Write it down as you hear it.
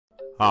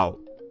How?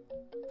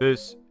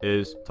 This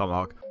is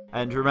Tomahawk.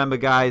 And remember,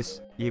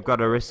 guys, you've got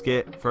to risk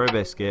it for a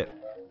biscuit.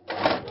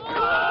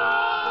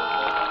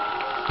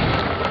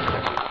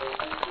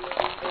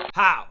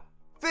 How?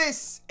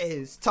 This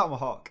is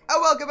Tomahawk.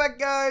 And welcome back,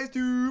 guys,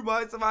 to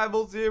my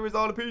survival series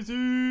on the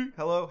PC.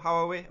 Hello, how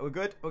are we? Are we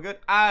good? We're good.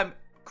 I'm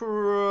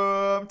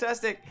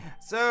fantastic.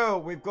 So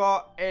we've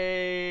got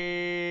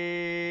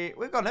an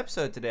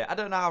episode today. I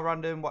don't know how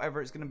random,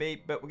 whatever it's gonna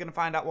be, but we're gonna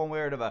find out one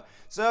way or another.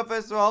 So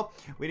first of all,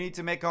 we need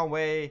to make our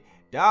way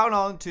down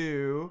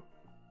onto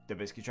the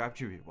Biscuit Tribe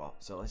tribute wall.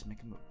 So let's make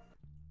a move.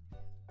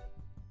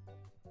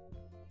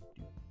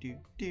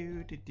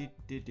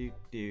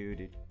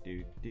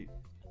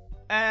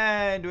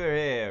 And we're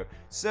here.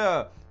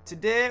 So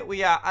today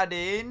we are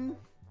adding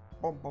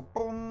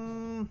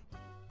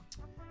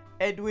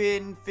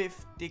Edwin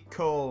 50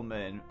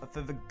 Coleman for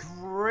the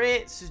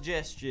great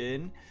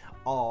suggestion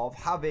of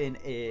having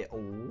a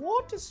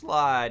water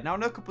slide. Now I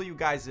know a couple of you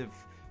guys have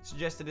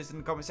suggested this in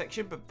the comment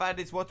section, but that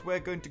is what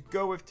we're going to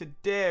go with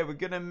today. We're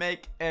going to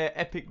make an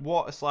epic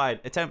water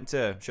slide. Attempt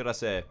to, should I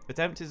say.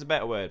 Attempt is a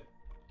better word.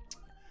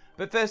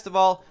 But first of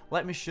all,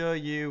 let me show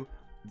you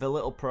the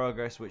little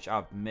progress which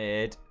I've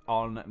made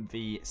on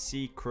the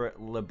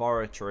secret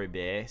laboratory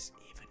base.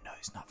 Even though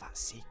it's not that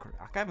secret.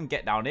 I can't even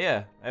get down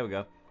here. There we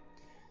go.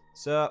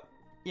 So,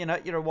 you know,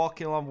 you're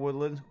walking along the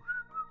woodlands.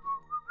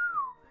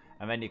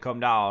 And then you come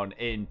down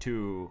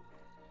into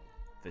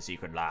the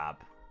secret lab.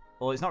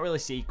 Well, it's not really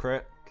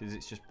secret, because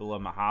it's just below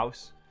my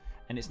house.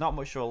 And it's not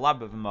much of a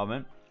lab at the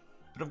moment.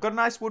 But I've got a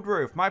nice wood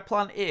roof. My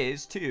plan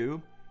is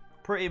to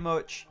pretty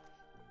much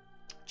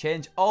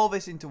change all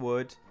this into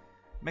wood.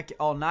 Make it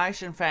all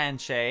nice and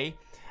fancy.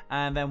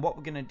 And then what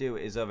we're going to do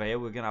is over here,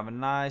 we're going to have a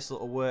nice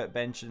little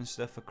workbench and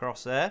stuff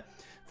across there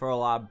for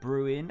all our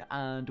brewing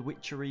and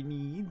witchery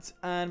needs.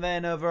 And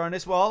then over on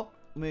this wall,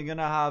 we're going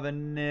to have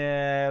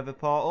another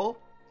portal.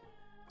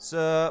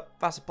 So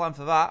that's the plan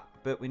for that.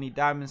 But we need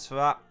diamonds for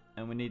that.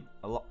 And we need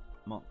a lot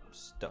more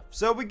stuff.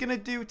 So what we're going to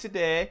do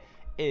today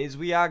is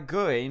we are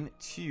going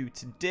to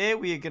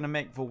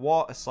make the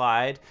water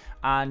slide,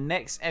 and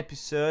next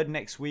episode,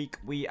 next week,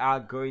 we are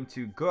going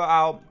to go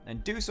out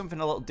and do something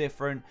a little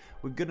different.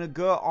 We're going to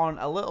go on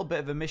a little bit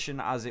of a mission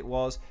as it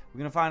was. We're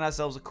going to find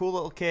ourselves a cool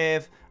little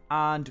cave,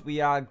 and we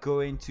are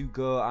going to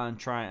go and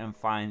try and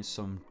find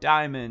some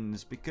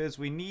diamonds, because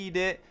we need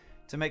it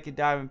to make a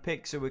diamond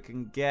pick so we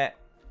can get,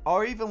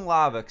 or even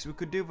lava, because we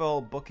could do the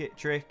whole bucket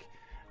trick.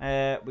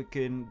 We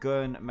can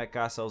go and make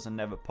ourselves a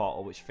nether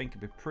portal, which I think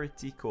would be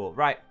pretty cool.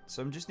 Right,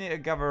 so I just need to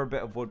gather a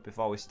bit of wood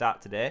before we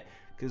start today,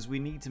 because we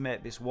need to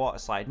make this water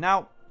slide.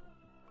 Now,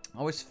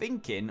 I was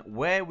thinking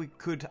where we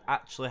could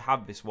actually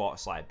have this water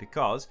slide,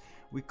 because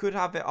we could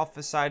have it off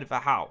the side of a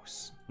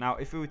house. Now,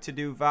 if we were to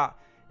do that,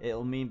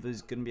 it'll mean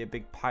there's going to be a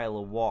big pile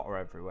of water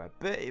everywhere,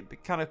 but it'd be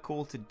kind of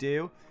cool to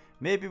do.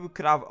 Maybe we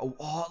could have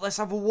let's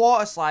have a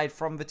water slide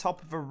from the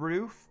top of a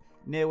roof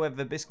near where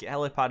the biscuit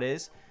helipad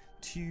is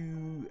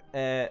to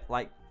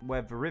like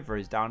where the river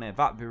is down here.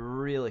 That'd be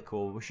really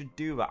cool. We should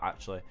do that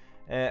actually.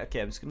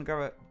 Okay, I'm just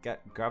gonna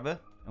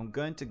I'm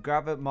going to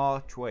gather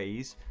more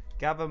trees.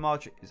 Gather more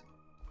trees.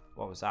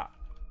 What was that?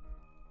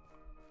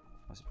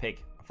 That's a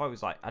pig. I thought it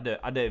was like I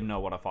don't even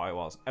know what I thought it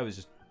was. It was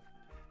just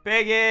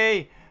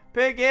piggy,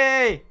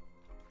 piggy.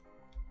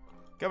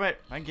 Come here.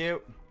 Thank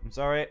you. I'm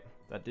sorry.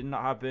 That did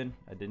not happen.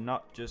 I did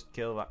not just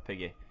kill that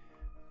piggy.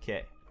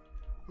 Okay.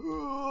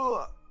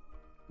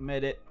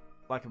 Made it.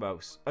 Like a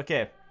mouse.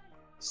 Okay,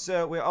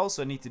 so we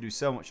also need to do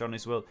so much on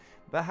this world.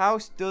 The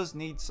house does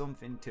need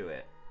something to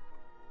it.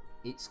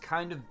 It's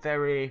kind of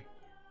very...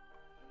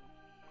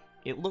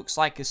 It looks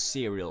like a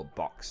cereal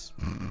box.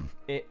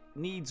 It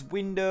needs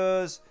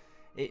windows.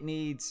 It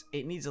needs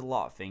a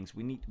lot of things.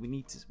 We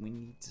need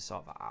to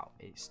sort that out.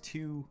 It's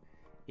too...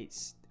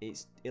 It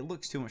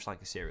looks too much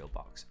like a cereal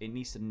box. It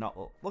needs to not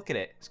look at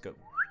it. Let's go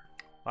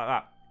like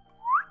that.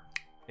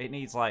 It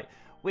needs like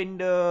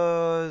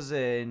windows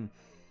and...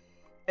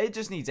 It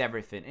just needs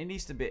everything. It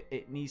needs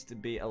to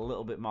be a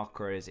little bit more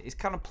crazy. It's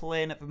kind of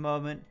plain at the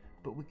moment,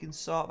 but we can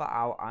sort that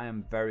out. I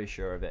am very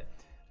sure of it.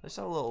 Let's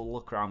have a little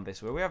look around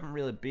this way. We haven't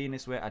really been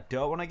this way. I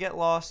don't want to get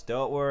lost.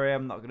 Don't worry.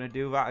 I'm not going to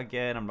do that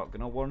again. I'm not going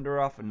to wander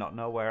off and not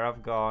know where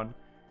I've gone.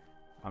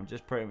 I'm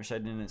just pretty much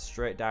heading in a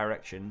straight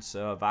direction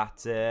so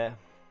that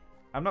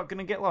I'm not going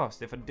to get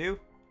lost. If I do,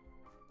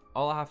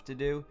 all I have to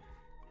do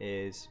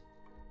is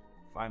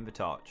find the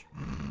torch.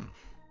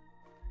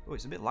 Oh,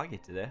 it's a bit laggy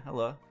today.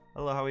 Hello.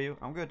 Hello, how are you?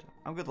 I'm good.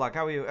 I'm good, lag.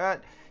 How are you?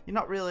 You're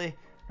not really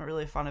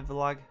a fan of the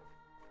lag.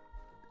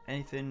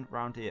 Anything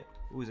around here?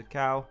 Ooh, there's a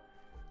cow.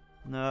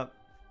 No.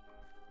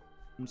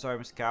 I'm sorry,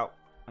 Mr. Cow.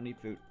 I need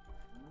food.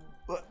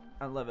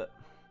 I love it.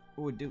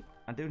 Oh, I do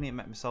need to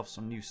make myself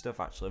some new stuff,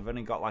 actually. I've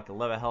only got like a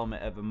leather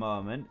helmet at the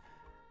moment.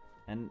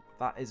 And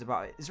that is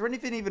about it. Is there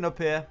anything even up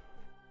here?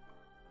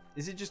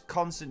 Is it just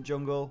constant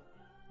jungle?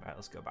 Right,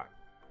 let's go back.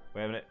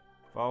 Wait a minute.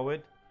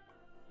 Forward.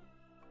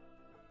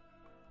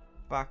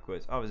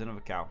 Backwards. Oh, there's another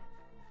cow.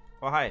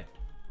 Oh, hi.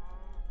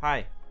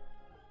 Hi.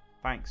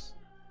 Thanks.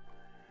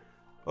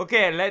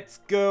 Okay, let's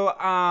go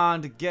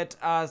and get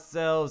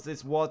ourselves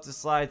this water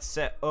slide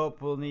set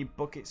up. We'll need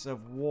buckets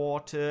of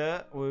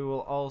water. We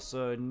will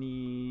also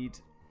need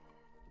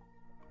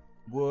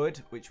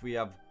wood, which we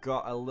have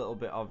got a little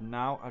bit of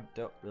now. I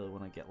don't really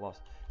want to get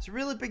lost. It's a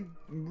really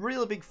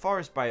big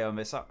forest biome.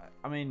 This,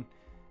 I mean,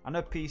 I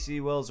know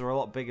PC worlds are a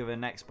lot bigger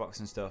than Xbox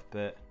and stuff,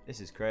 but this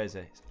is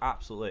crazy. It's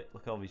absolutely,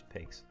 look at all these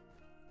pigs.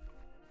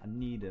 I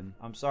need them.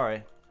 I'm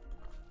sorry.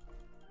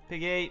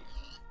 Piggy.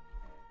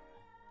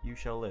 You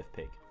shall live,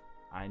 pig.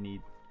 I need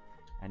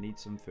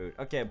some food.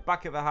 Okay,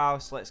 back at the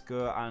house. Let's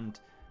go and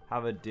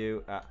have a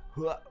do at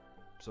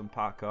some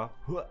parkour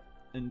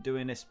and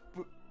doing this.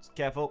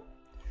 Careful,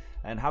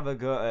 and have a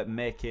go at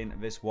making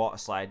this water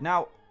slide.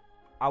 Now,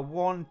 I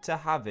want to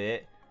have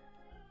it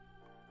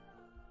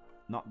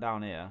not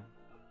down here.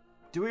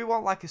 Do we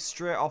want like a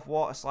straight off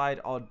water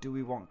slide, or do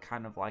we want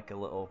kind of like a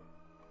little?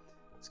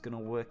 It's gonna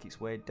work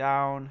its way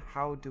down.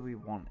 How do we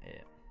want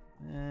it?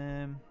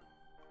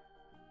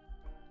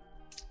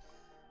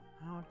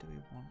 How do we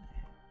want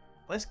it?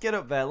 Let's get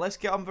up there. Let's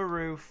get on the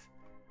roof.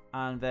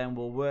 And then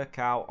we'll work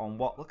out on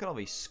what... Look at all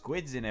these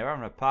squids in here. We're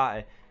having a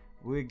party.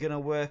 We're going to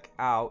work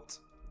out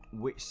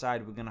which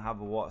side we're going to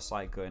have a water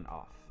slide going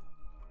off.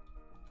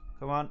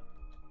 Come on.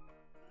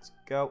 Let's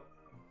go.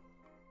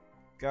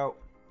 Go.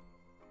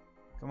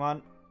 Come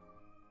on.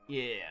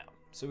 Yeah.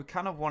 So we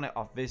kind of want it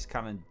off this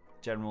kind of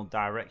general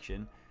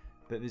direction.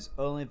 But there's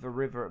only the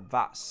river at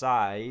that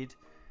side.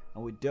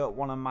 And we don't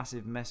want a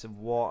massive mess of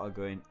water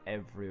going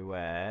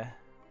everywhere.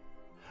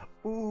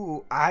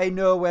 Ooh, I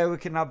know where we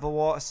can have the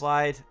water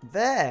slide.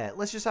 There.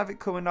 Let's just have it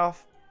coming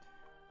off.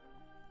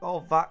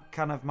 Oh, that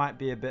kind of might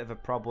be a bit of a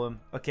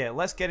problem. Okay,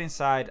 let's get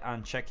inside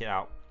and check it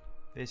out.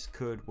 This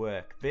could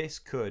work. This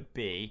could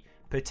be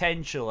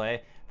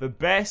potentially the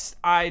best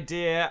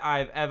idea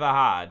I've ever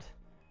had.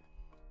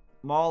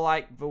 More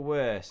like the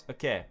worst.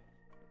 Okay.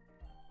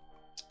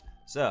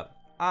 So,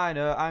 I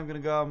know I'm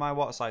going to go on my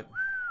water slide.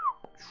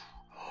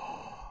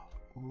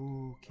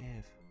 Ooh,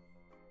 cave.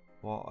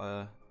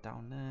 Water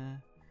down there.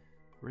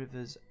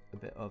 River's a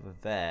bit over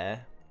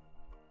there.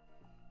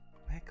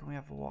 Where can we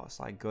have a water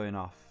slide going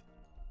off?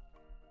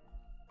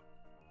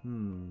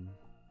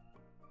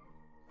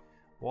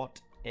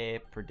 What a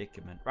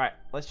predicament. Right,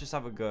 let's just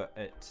have a go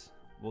at...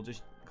 We'll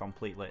just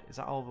completely... Is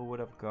that all the wood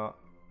I've got?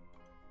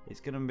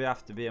 It's going to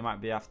have to be... It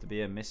might have to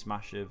be a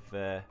mismatch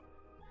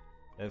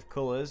of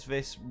colours,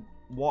 this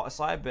water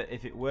slide. But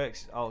if it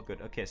works, all good.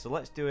 Okay, so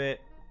let's do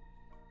it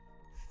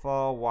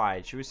 4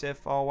 wide. Should we say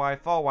 4 wide?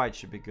 4 wide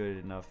should be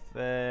good enough.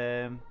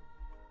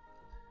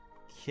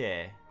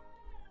 Okay.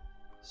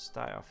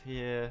 Start off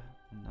here.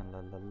 La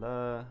la la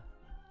la.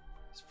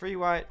 It's 3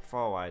 wide,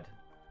 4 wide.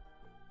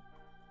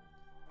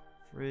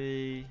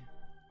 3.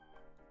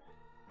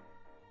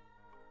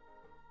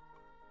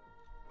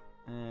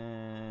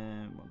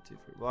 1, 2,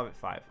 3. We'll have it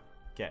 5.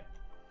 Okay.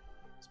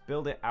 Let's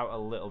build it out a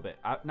little bit.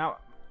 Now,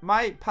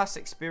 my past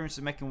experience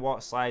of making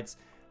water slides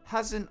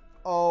hasn't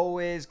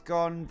always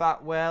gone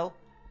that well.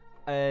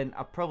 And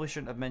I probably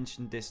shouldn't have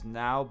mentioned this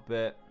now,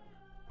 but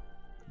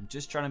I'm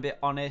just trying to be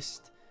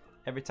honest.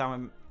 Every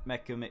time I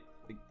make them,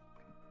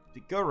 they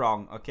go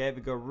wrong, okay? They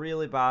go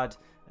really bad,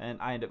 and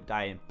I end up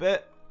dying.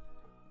 But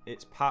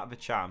it's part of the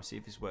charm. See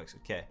if this works.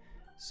 Okay,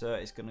 so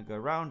it's going to go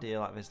around here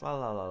like this. La,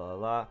 la, la, la,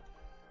 la.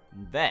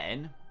 And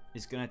then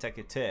it's going to take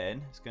a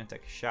turn. It's going to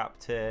take a sharp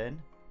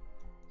turn.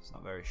 It's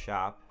not very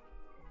sharp.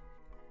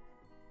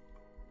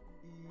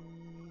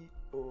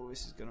 Oh,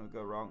 this is going to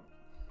go wrong.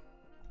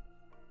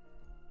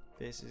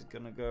 This is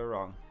going to go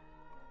wrong.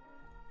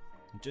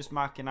 I'm just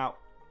marking out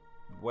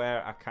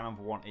where I kind of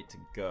want it to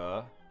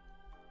go.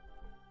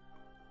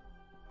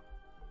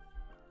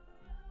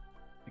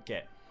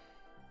 Okay.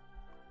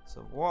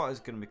 So water's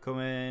going to be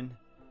coming.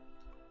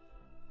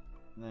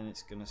 And then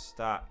it's going to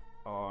start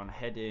on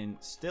heading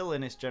still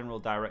in its general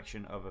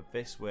direction over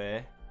this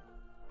way.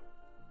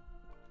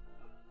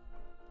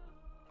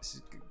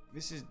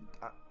 This is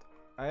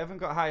I haven't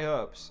got high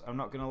hopes. I'm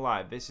not going to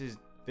lie. This is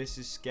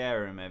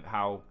scaring me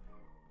how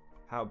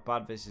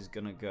bad this is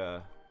going to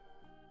go.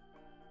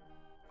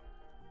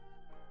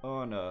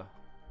 Oh no.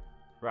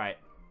 Right.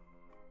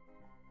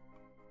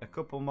 A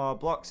couple more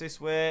blocks this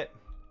way.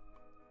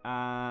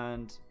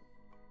 And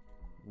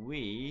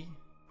we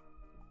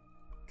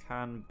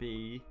can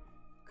be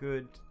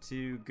good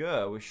to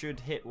go. We should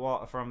hit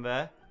water from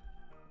there.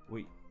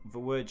 The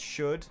word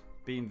should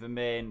being the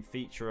main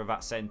feature of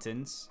that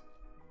sentence.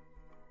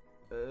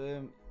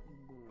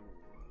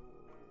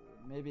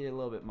 Maybe a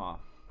little bit more.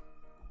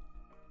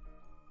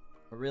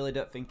 I really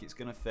don't think it's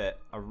going to fit.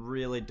 I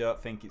really don't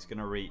think it's going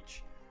to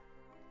reach.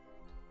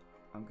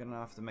 I'm going to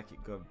have to make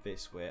it go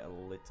this way a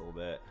little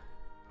bit.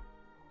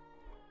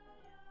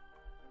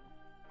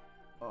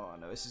 Oh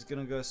no, this is going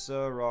to go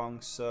so wrong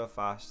so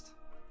fast.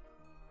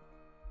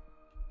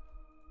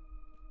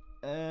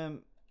 It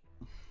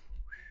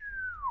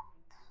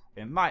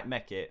might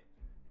make it.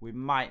 We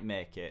might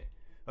make it.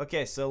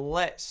 Okay, so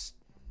let's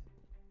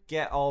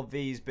get all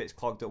these bits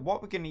clogged up.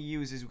 What we're going to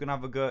use is we're going to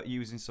have a go at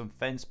using some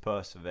fence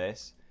posts for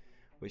this,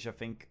 which I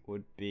think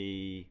would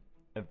be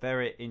a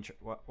very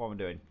what am I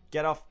doing?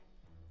 Get off.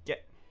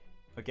 Get.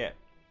 Okay.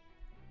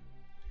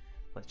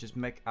 Let's just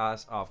make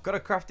ours off. Got a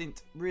crafting.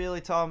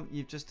 Really, Tom?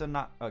 You've just done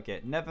that?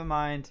 Okay, never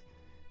mind.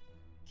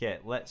 Okay,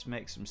 let's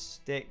make some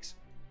sticks.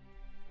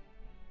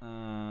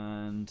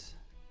 And...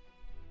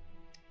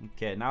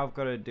 okay, now I've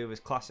got to do this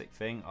classic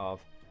thing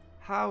of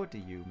how do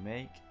you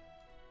make...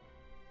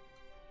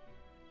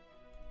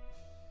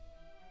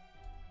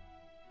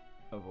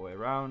 other way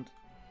around.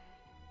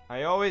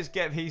 I always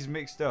get these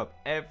mixed up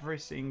every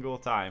single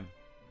time.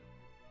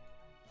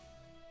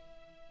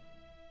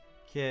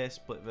 Okay,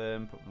 split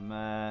them, put them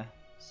there.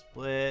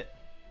 Split.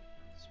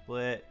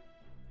 Split.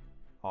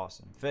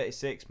 Awesome.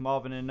 36,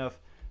 more than enough.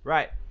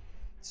 Right.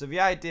 So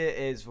the idea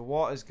is the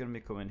water's going to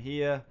be coming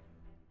here.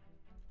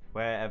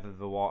 Wherever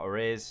the water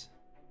is.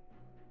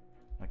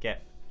 Okay.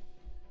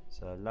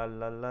 So la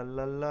la la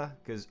la la.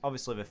 Because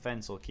obviously the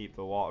fence will keep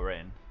the water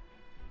in.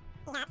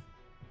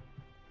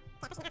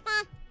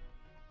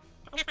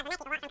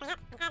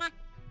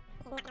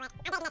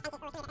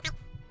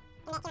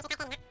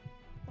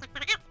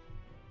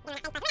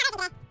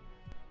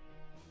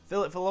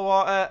 Fill it full of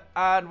water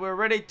and we're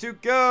ready to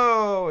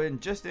go.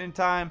 And just in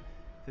time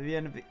for the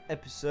end of the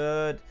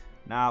episode.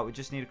 Now we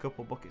just need a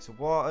couple buckets of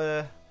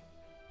water.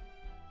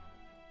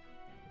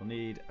 We'll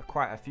need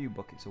quite a few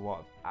buckets of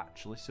water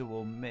actually, so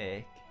we'll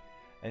make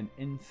an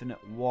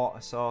infinite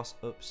water source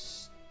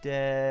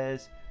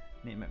upstairs.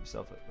 Need to make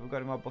myself up. Have we got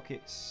any more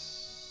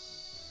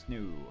buckets?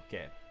 No.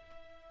 Okay.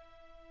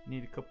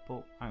 Need a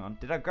couple. Hang on.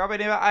 Did I grab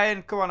any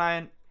iron? Come on,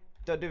 iron.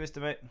 Don't do this to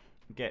me.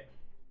 Okay.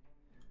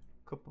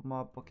 Couple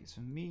more buckets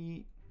for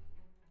me.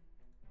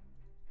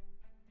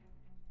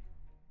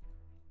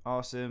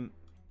 Awesome.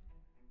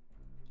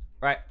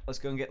 Right, let's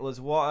go and get loads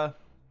of water.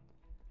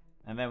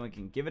 And then we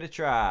can give it a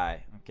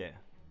try. Okay.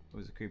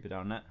 There's a creeper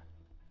down there.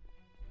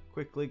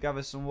 Quickly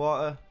gather some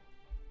water.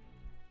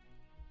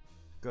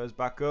 Goes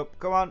back up.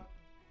 Come on.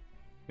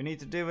 We need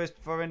to do this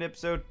before we end the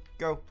episode.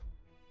 Go.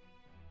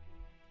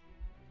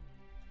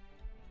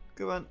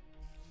 Come on.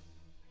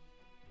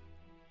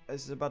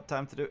 This is a bad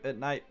time to do it at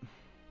night.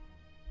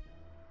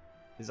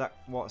 Is that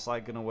water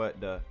slide going to work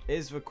though?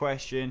 Is the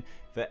question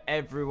that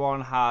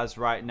everyone has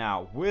right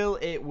now. Will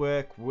it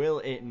work? Will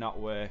it not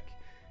work?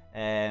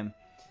 I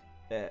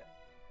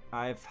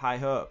have high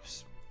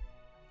hopes.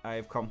 I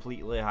have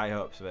completely high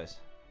hopes for this.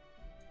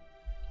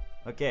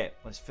 Okay,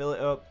 let's fill it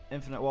up.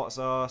 Infinite water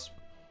source.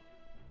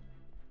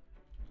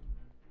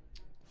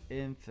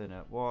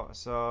 Infinite water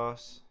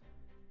source.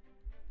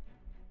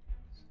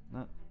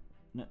 No,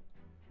 no.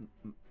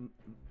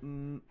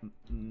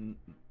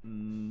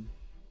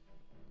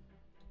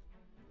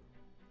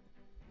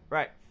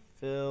 Right,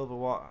 fill the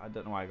water. I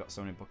don't know why I got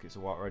so many buckets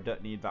of water. I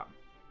don't need that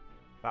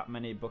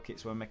many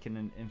buckets when making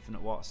an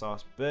infinite water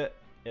source, but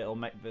it'll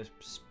make this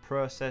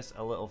process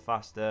a little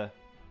faster.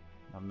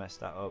 I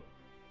messed that up.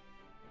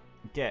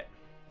 Okay.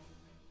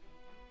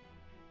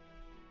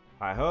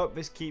 I hope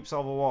this keeps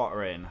all the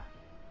water in.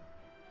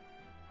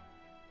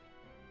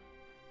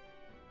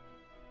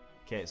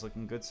 Okay, it's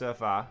looking good so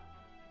far.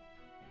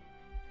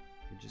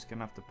 We're just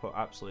gonna have to put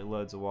absolutely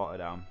loads of water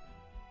down.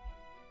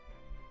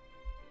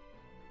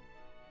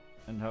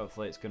 And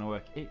hopefully it's gonna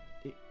work. It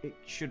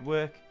should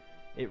work.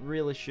 It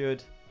really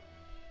should.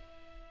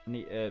 I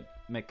need to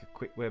make a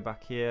quick way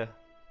back here.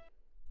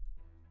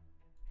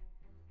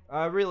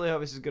 I really hope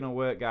this is gonna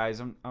work,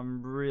 guys.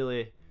 I'm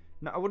really,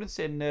 no, I wouldn't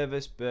say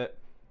nervous, but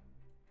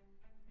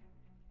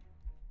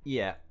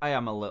yeah, I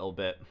am a little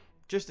bit.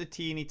 Just a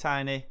teeny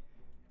tiny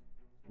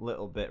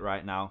little bit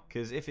right now,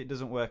 because if it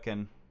doesn't work,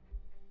 and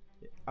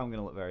I'm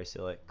gonna look very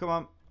silly. Come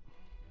on,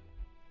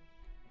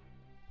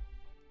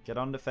 get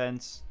on the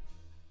fence.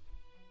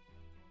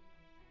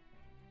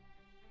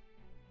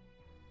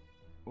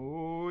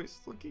 Oh, it's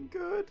looking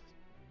good.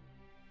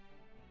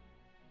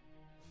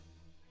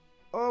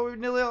 Oh, we're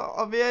nearly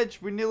on the edge.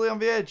 We're nearly on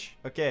the edge.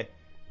 Okay,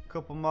 a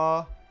couple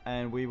more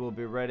and we will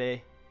be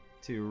ready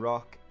to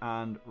rock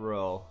and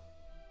roll.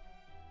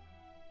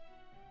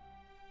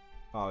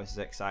 Oh, this is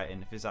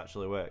exciting. If this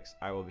actually works,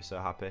 I will be so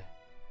happy.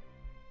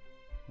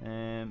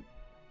 Let's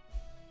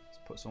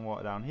put some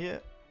water down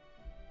here.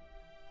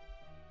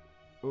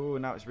 Oh,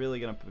 now it's really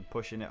going to be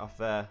pushing it off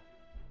there.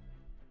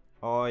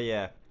 Oh,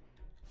 yeah.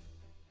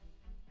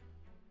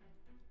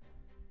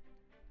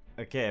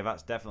 Okay,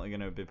 that's definitely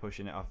going to be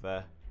pushing it off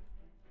there.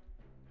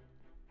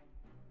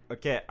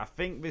 Okay, I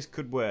think this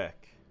could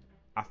work.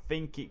 I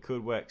think it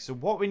could work. So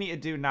what we need to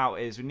do now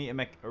is we need to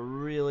make a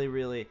really,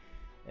 we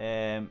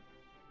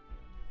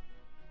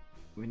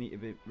need to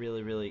be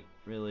really.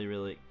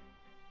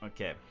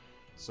 Okay.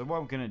 So what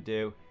I'm going to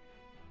do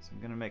is I'm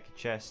going to make a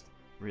chest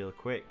real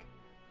quick.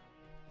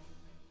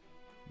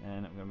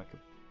 And I'm going to make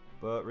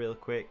a boat real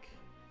quick.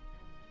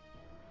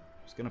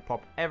 Just going to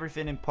pop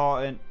everything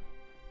important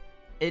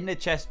in the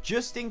chest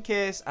just in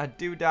case I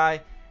do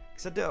die,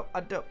 because I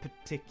don't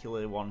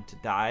particularly want to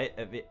die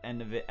at the end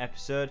of the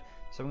episode.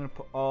 So I'm going to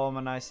put all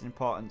my nice and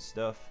important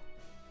stuff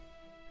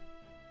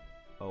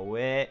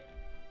away.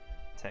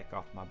 Take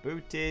off my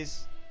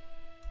booties.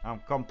 I'm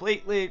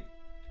completely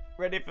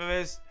ready for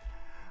this.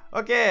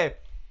 Okay,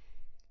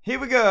 here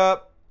we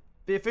go.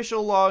 The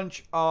official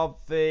launch of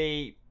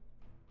the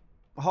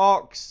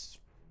Hawks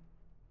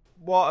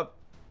water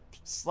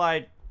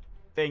slide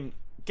thing.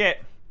 Okay,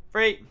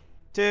 3,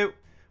 2,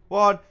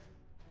 1.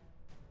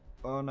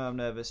 Oh no, I'm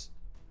nervous.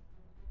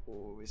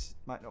 Oh, this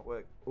might not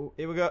work. Oh,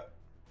 here we go.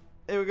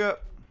 Here we go.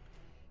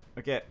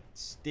 Okay,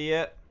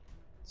 steer.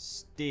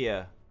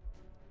 Steer.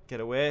 Get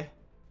away.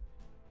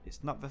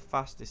 It's not the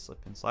fastest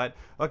slip and slide.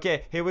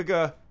 Okay, here we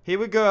go. Here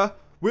we go.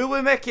 Will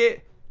we make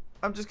it?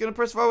 I'm just going to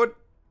press forward.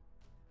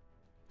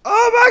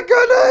 Oh my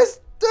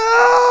goodness!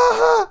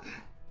 Ah!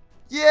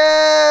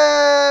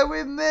 Yeah!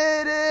 We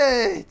made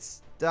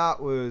it! That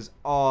was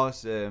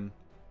awesome.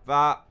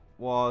 That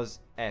was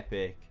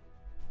epic.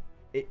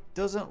 It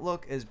doesn't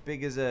look as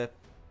big as a...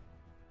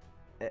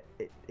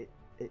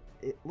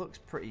 It looks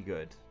pretty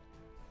good.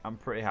 I'm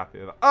pretty happy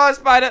with it. Oh,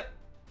 spider!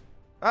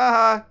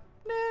 Uh-huh.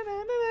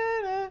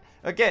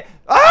 Okay.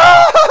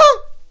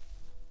 Ah!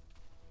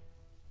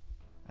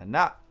 And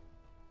that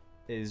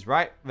is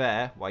right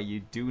there why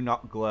you do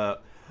not gloat.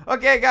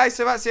 Okay, guys,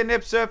 so that's the end of the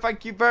episode.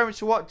 Thank you very much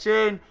for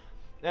watching.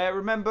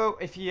 Remember,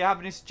 if you have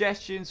any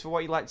suggestions for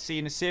what you'd like to see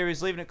in a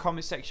series, leave in the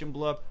comment section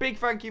below. Big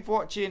thank you for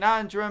watching,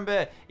 and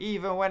remember,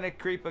 even when a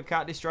creeper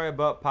can't destroy a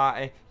boat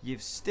party,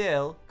 you've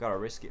still got to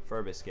risk it for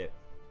a biscuit.